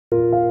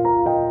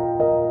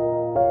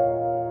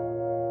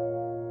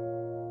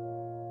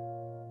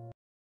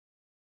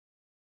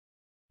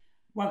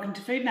Welcome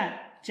to Foodnutt.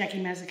 Jackie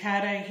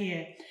Mazzucato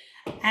here.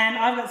 And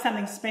I've got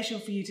something special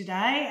for you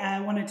today. I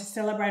wanted to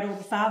celebrate all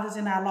the fathers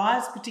in our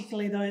lives,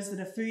 particularly those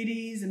that are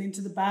foodies and into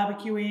the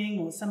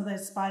barbecuing or some of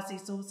those spicy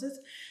sauces.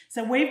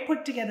 So we've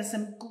put together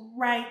some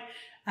great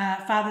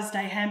Father's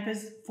Day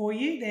hampers for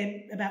you.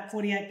 They're about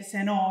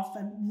 48% off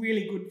and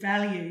really good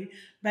value.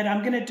 But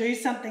I'm going to do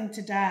something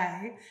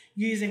today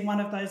using one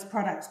of those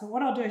products. But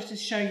what I'll do is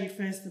just show you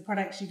first the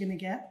products you're going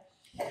to get.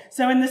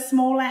 So in the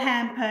smaller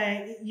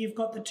hamper, you've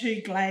got the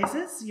two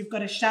glazes. You've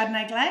got a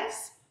Chardonnay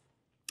glaze,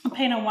 a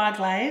Pinot Noir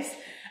glaze,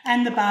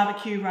 and the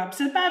barbecue rub.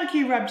 So the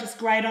barbecue rub just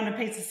grate on a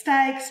piece of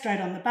steak, straight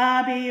on the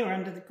barbie or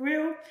under the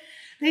grill.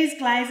 These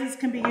glazes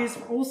can be used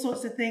for all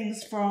sorts of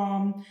things,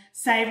 from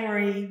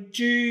savoury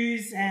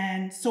stews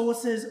and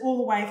sauces all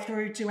the way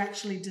through to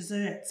actually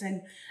desserts.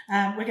 And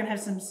we're going to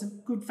have some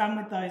good fun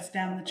with those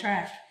down the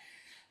track.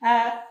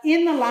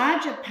 In the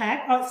larger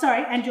pack,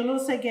 and you'll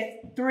also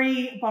get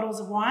 3 bottles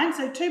of wine.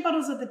 So 2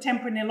 bottles of the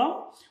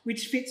Tempranillo,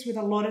 which fits with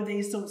a lot of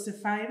these sorts of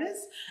flavours,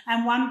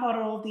 and 1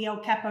 bottle of the El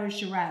Capo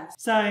Shiraz.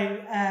 So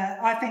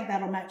I think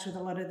that'll match with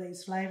a lot of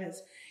these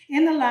flavours.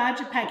 In the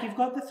larger pack, you've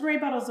got the 3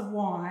 bottles of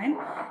wine.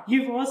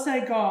 You've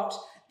also got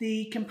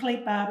the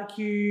complete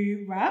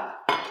barbecue rub.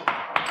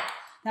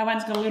 That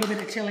one's got a little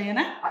bit of chili in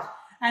it.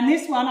 And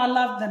this one, I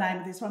love the name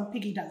of this one,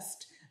 Piggy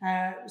Dust.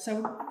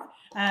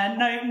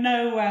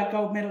 No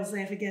gold medals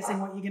there for guessing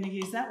what you're going to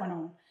use that one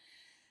on.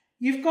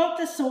 You've got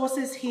the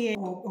sauces here,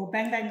 or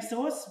bang bang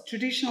sauce.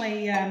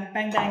 Traditionally,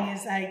 bang bang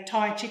is a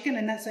Thai chicken,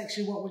 and that's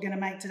actually what we're going to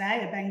make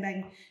today, a bang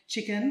bang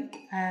chicken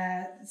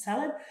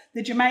salad.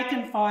 The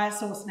Jamaican fire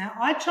sauce. Now,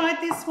 I tried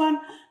this one.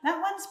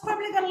 That one's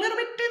probably got a little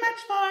bit too much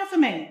fire for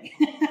me.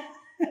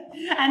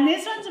 And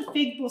this one's a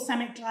fig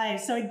balsamic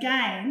glaze. So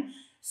again,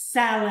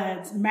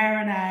 salads,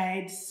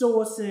 marinades,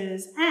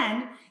 sauces,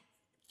 and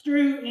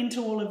through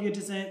into all of your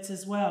desserts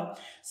as well.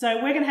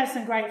 So we're going to have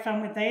some great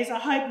fun with these. I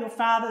hope your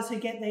fathers who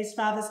get these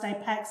Father's Day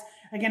packs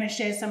are going to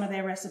share some of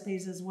their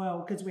recipes as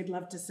well, because we'd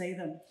love to see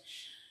them.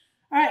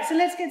 All right, so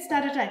let's get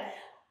started today.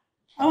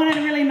 I wanted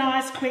a really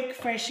nice, quick,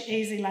 fresh,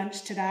 easy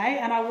lunch today,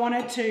 and I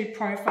wanted to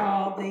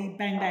profile the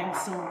bang bang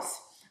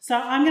sauce. So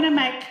I'm going to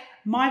make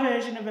my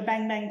version of a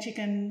bang bang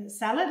chicken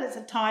salad. It's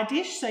a Thai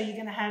dish, so you're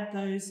going to have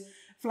those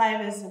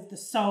flavours of the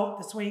salt,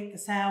 the sweet, the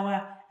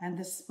sour, and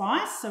the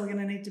spice. So we're going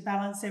to need to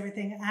balance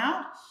everything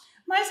out.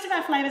 Most of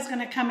our flavour is going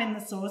to come in the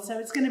sauce, so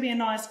it's going to be a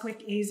nice,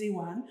 quick, easy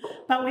one.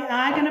 But we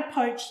are going to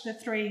poach the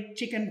 3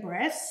 chicken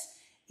breasts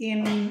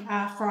in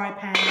our fry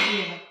pan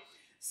here.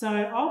 So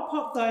I'll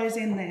pop those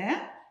in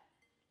there.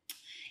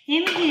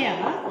 In here,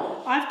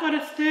 I've got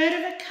 1/3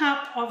 of a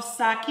cup of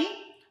sake,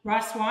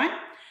 rice wine,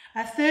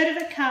 1/3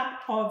 of a cup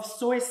of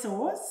soy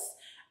sauce,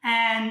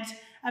 and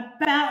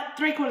about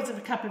 3/4 of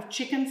a cup of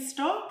chicken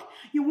stock.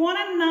 You want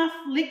enough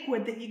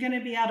liquid that you're going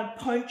to be able to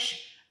poach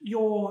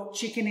your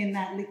chicken in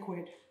that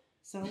liquid.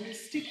 So we'll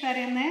stick that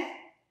in there.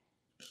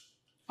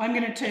 I'm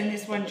going to turn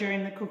this one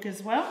during the cook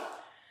as well.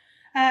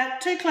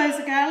 2 cloves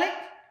of garlic,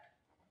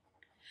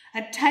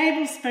 a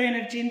tablespoon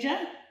of ginger,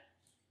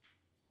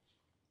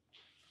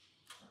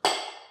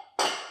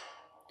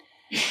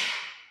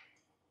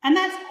 and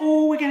that's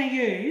all we're going to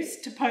use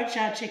to poach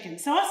our chicken.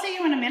 So I'll see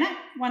you in a minute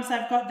once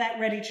I've got that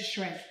ready to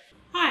shred.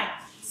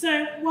 Hi,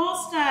 so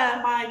whilst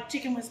my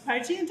chicken was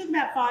poaching, it took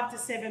about 5 to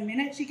 7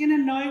 minutes. You're going to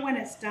know when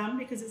it's done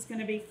because it's going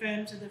to be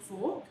firm to the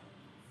fork.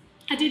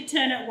 I did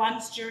turn it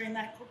once during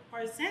that cook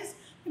process,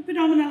 but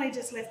predominantly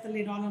just left the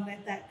lid on and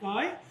let that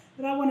go.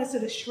 But I want to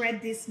sort of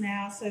shred this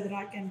now so that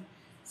I can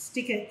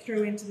stick it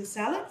through into the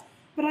salad.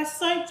 But I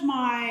soaked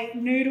my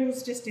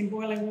noodles just in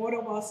boiling water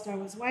whilst I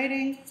was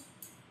waiting.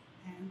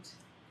 And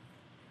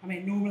I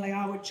mean, normally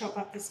I would chop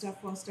up the stuff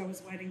whilst I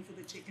was waiting for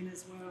the chicken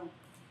as well.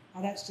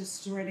 Oh, that's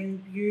just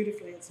shredding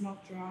beautifully. It's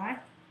not dry.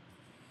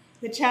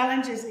 The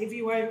challenge is if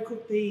you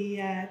overcook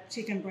the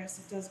chicken breast,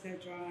 it does go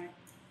dry.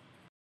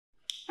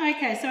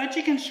 Okay, so our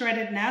chicken's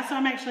shredded now, so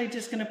I'm actually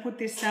just going to put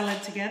this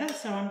salad together.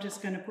 So I'm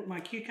just going to put my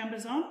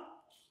cucumbers on.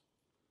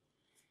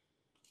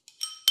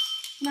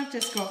 And I've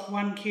just got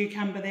 1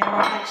 cucumber there.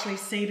 I've actually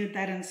seeded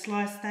that and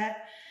sliced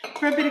that.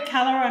 For a bit of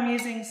colour, I'm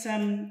using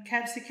some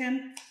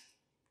capsicum.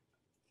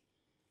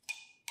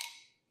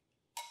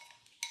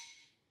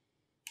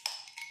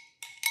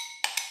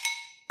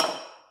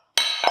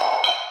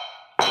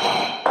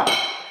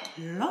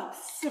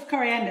 Lots of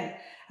coriander.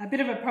 A bit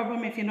of a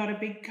problem if you're not a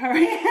big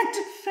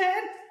coriander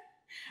fan,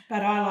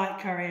 but I like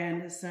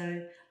coriander,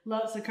 so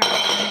lots of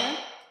coriander.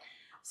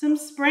 Some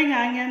spring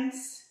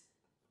onions.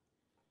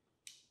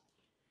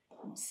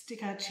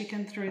 Stick our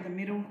chicken through the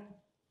middle.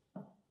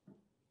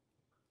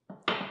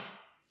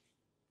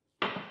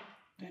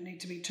 Don't need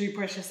to be too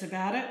precious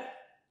about it.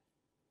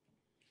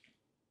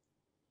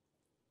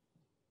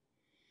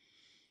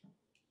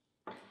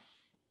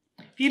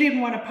 If you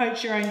didn't want to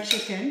poach your own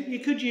chicken, you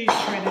could use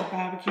shredded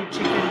barbecue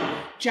chicken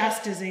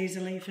just as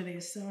easily for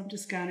this. So I'm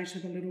just garnished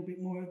with a little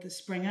bit more of the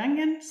spring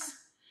onions,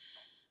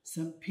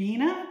 some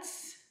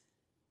peanuts.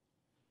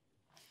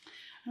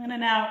 I'm going to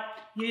now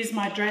use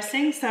my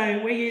dressing.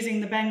 So we're using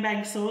the Bang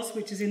Bang sauce,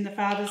 which is in the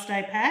Father's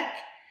Day pack.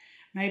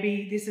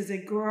 Maybe this is a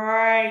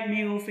great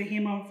meal for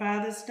him on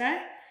Father's Day.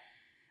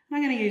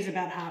 I'm going to use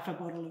about half a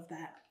bottle of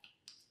that.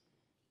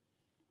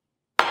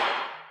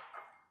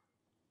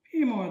 A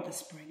few more of the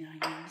spring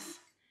onions.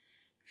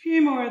 A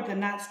few more of the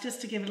nuts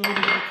just to give it a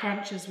little bit of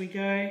crunch as we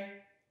go.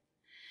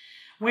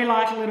 We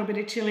like a little bit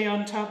of chilli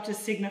on top,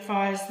 just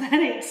signifies that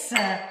it's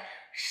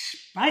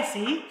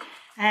spicy.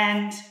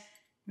 And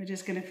we're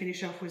just going to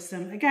finish off with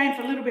some, again,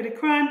 for a little bit of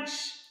crunch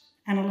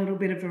and a little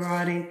bit of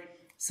variety,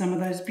 some of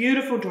those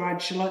beautiful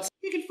dried shallots.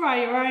 You can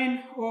fry your own,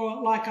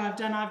 or like I've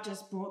done, I've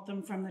just bought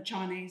them from the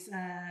Chinese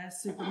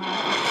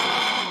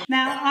supermarket.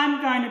 Now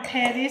I'm going to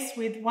pair this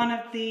with one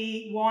of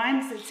the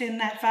wines that's in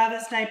that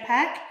Father's Day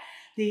pack,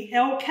 the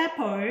El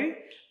Capo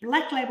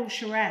Black Label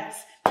Shiraz.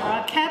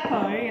 El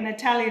Capo in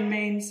Italian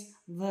means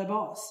the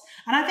boss.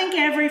 And I think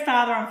every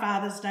father on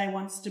Father's Day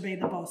wants to be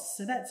the boss,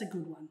 so that's a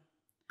good one.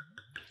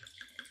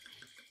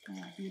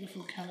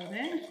 Beautiful colour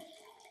there.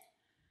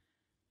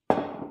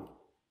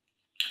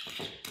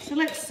 So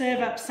let's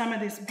serve up some of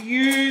this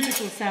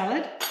beautiful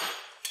salad.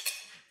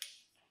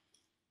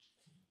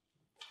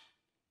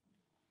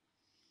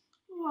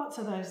 Lots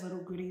of those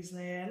little goodies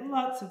there.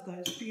 Lots of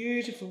those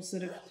beautiful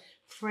sort of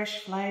fresh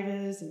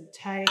flavours and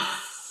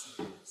tastes.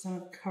 Some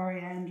of the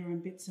coriander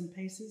and bits and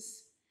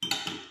pieces.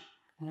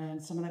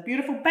 And some of that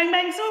beautiful bang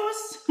bang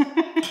sauce.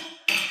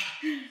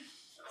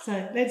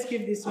 So let's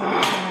give this one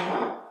a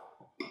try.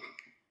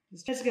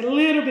 Just get a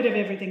little bit of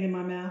everything in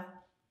my mouth.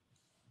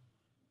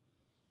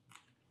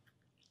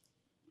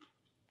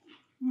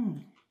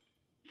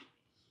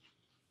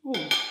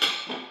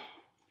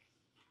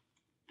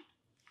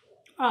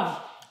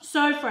 Oh,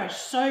 so fresh,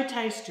 so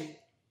tasty.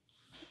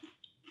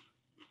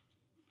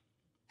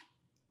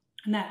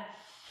 And that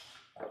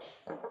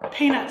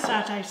peanut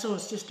satay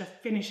sauce just to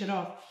finish it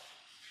off.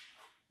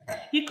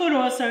 You could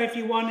also, if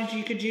you wanted,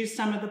 you could use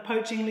some of the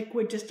poaching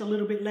liquid, just a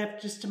little bit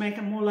left, just to make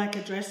it more like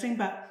a dressing.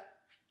 But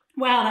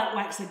wow, that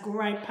whacks a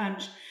great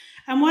punch.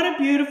 And what a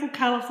beautiful,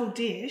 colourful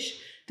dish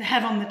to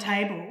have on the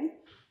table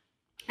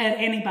at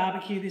any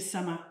barbecue this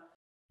summer.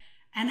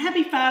 And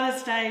happy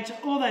Father's Day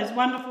to all those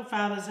wonderful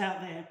fathers out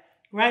there.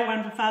 Great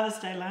one for Father's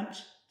Day lunch.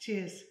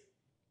 Cheers.